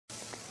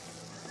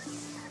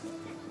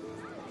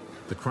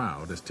The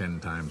crowd is 10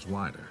 times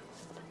wider,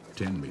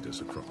 10 meters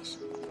across,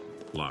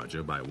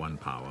 larger by 1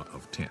 power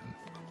of 10.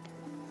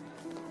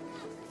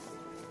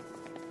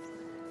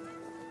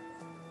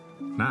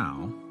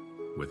 Now,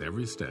 with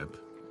every step,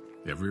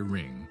 every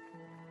ring,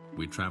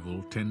 we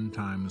travel 10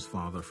 times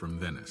farther from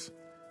Venice,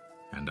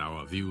 and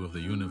our view of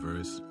the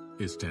universe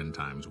is 10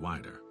 times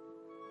wider.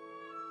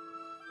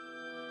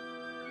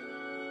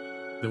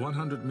 The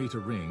 100-meter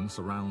ring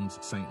surrounds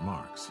St.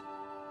 Mark's,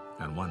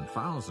 and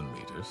 1,000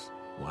 meters,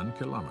 1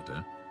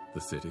 kilometer, the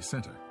city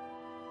center.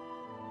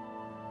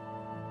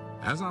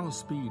 As our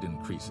speed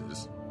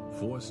increases,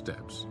 4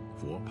 steps,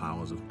 4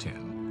 powers of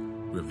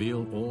 10,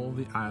 reveal all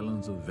the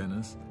islands of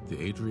Venice, the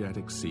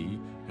Adriatic Sea,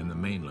 and the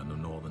mainland of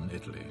northern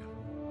Italy.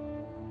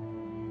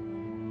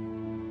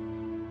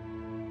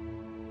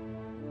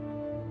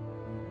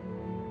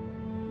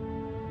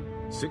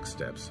 Six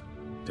steps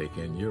take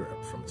in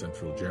Europe from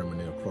central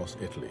Germany across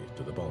Italy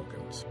to the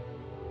Balkans.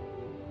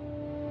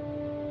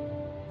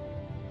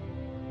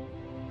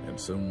 And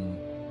soon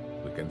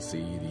we can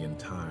see the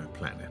entire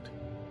planet,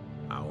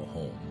 our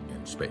home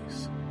in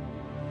space.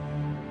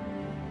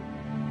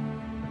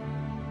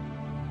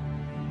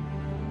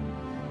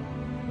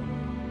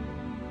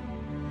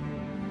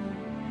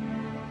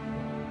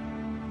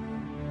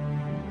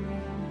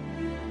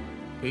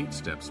 Eight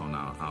steps on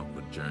our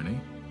outward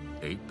journey,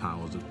 8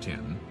 powers of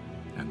 10,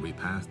 and we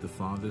pass the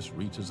farthest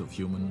reaches of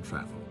human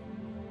travel,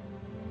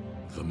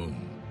 the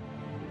moon.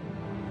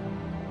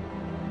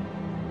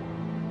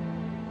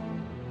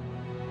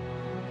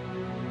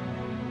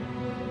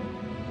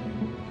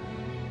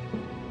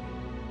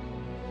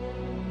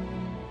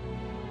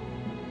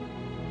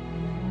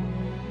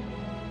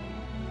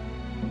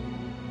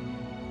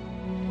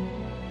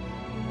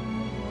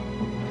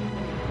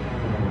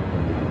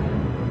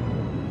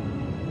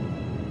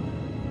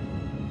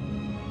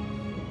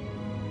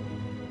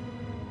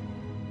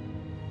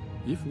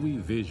 If we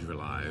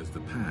visualize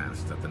the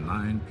paths that the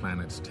 9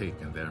 planets take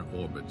in their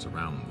orbits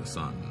around the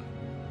sun,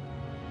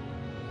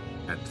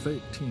 at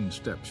 13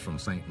 steps from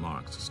St.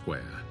 Mark's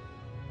Square,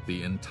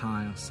 the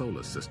entire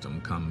solar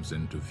system comes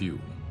into view.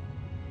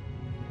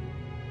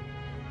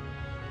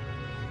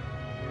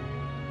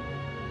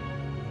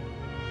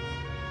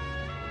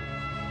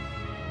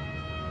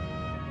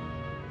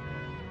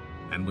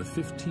 And with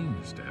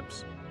 15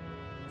 steps,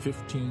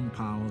 15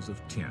 powers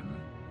of 10,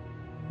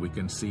 we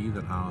can see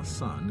that our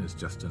sun is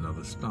just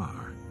another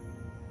star.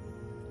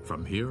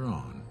 From here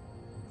on,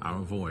 our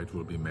voyage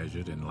will be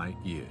measured in light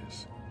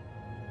years,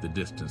 the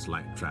distance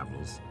light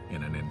travels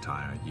in an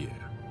entire year.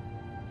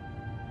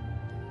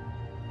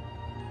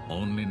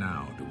 Only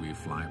now do we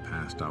fly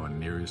past our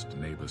nearest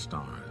neighbor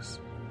stars,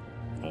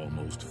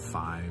 almost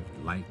 5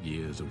 light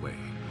years away.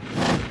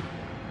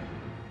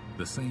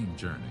 The same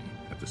journey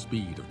at the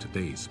speed of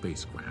today's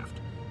spacecraft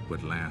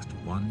would last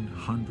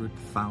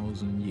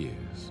 100,000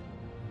 years.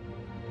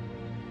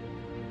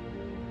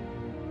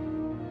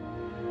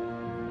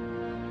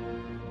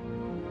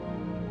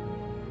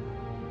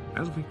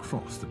 As we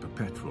cross the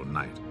perpetual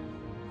night,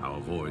 our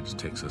voyage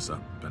takes us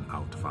up and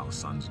out of our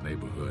sun's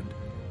neighborhood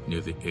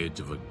near the edge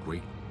of a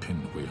great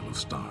pinwheel of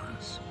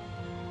stars.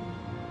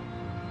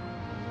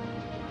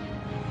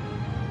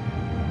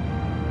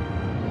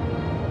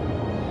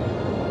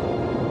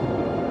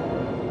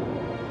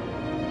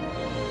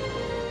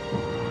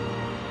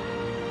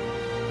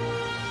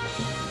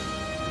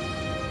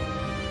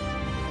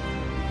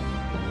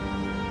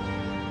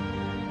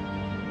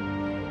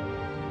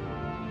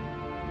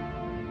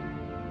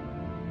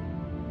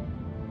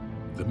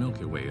 The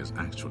Milky Way is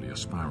actually a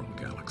spiral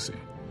galaxy,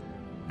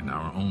 and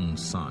our own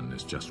sun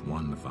is just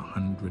one of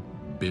 100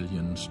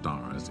 billion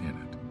stars in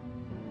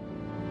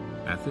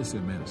it. At this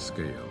immense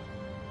scale,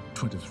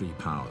 23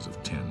 powers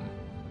of 10,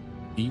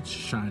 each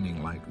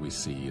shining light we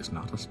see is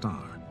not a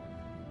star,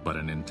 but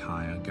an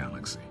entire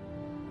galaxy,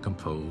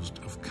 composed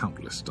of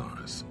countless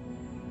stars.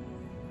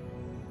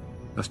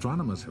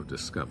 Astronomers have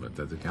discovered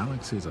that the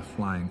galaxies are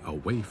flying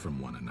away from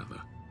one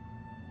another.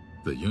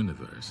 The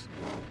universe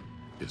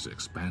is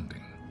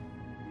expanding.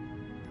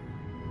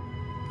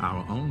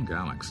 Our own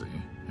galaxy,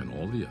 and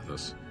all the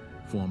others,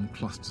 form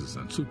clusters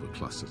and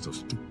superclusters of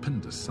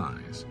stupendous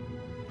size,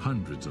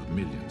 hundreds of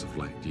millions of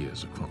light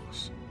years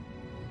across.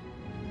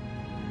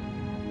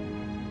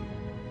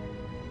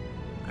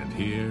 And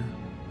here,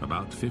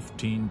 about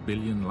 15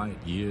 billion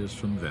light years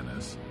from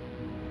Venice,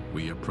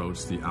 we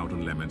approach the outer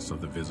limits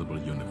of the visible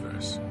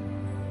universe.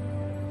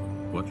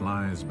 What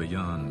lies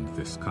beyond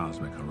this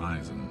cosmic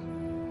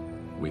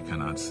horizon, we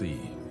cannot see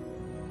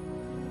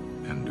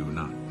and do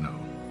not know.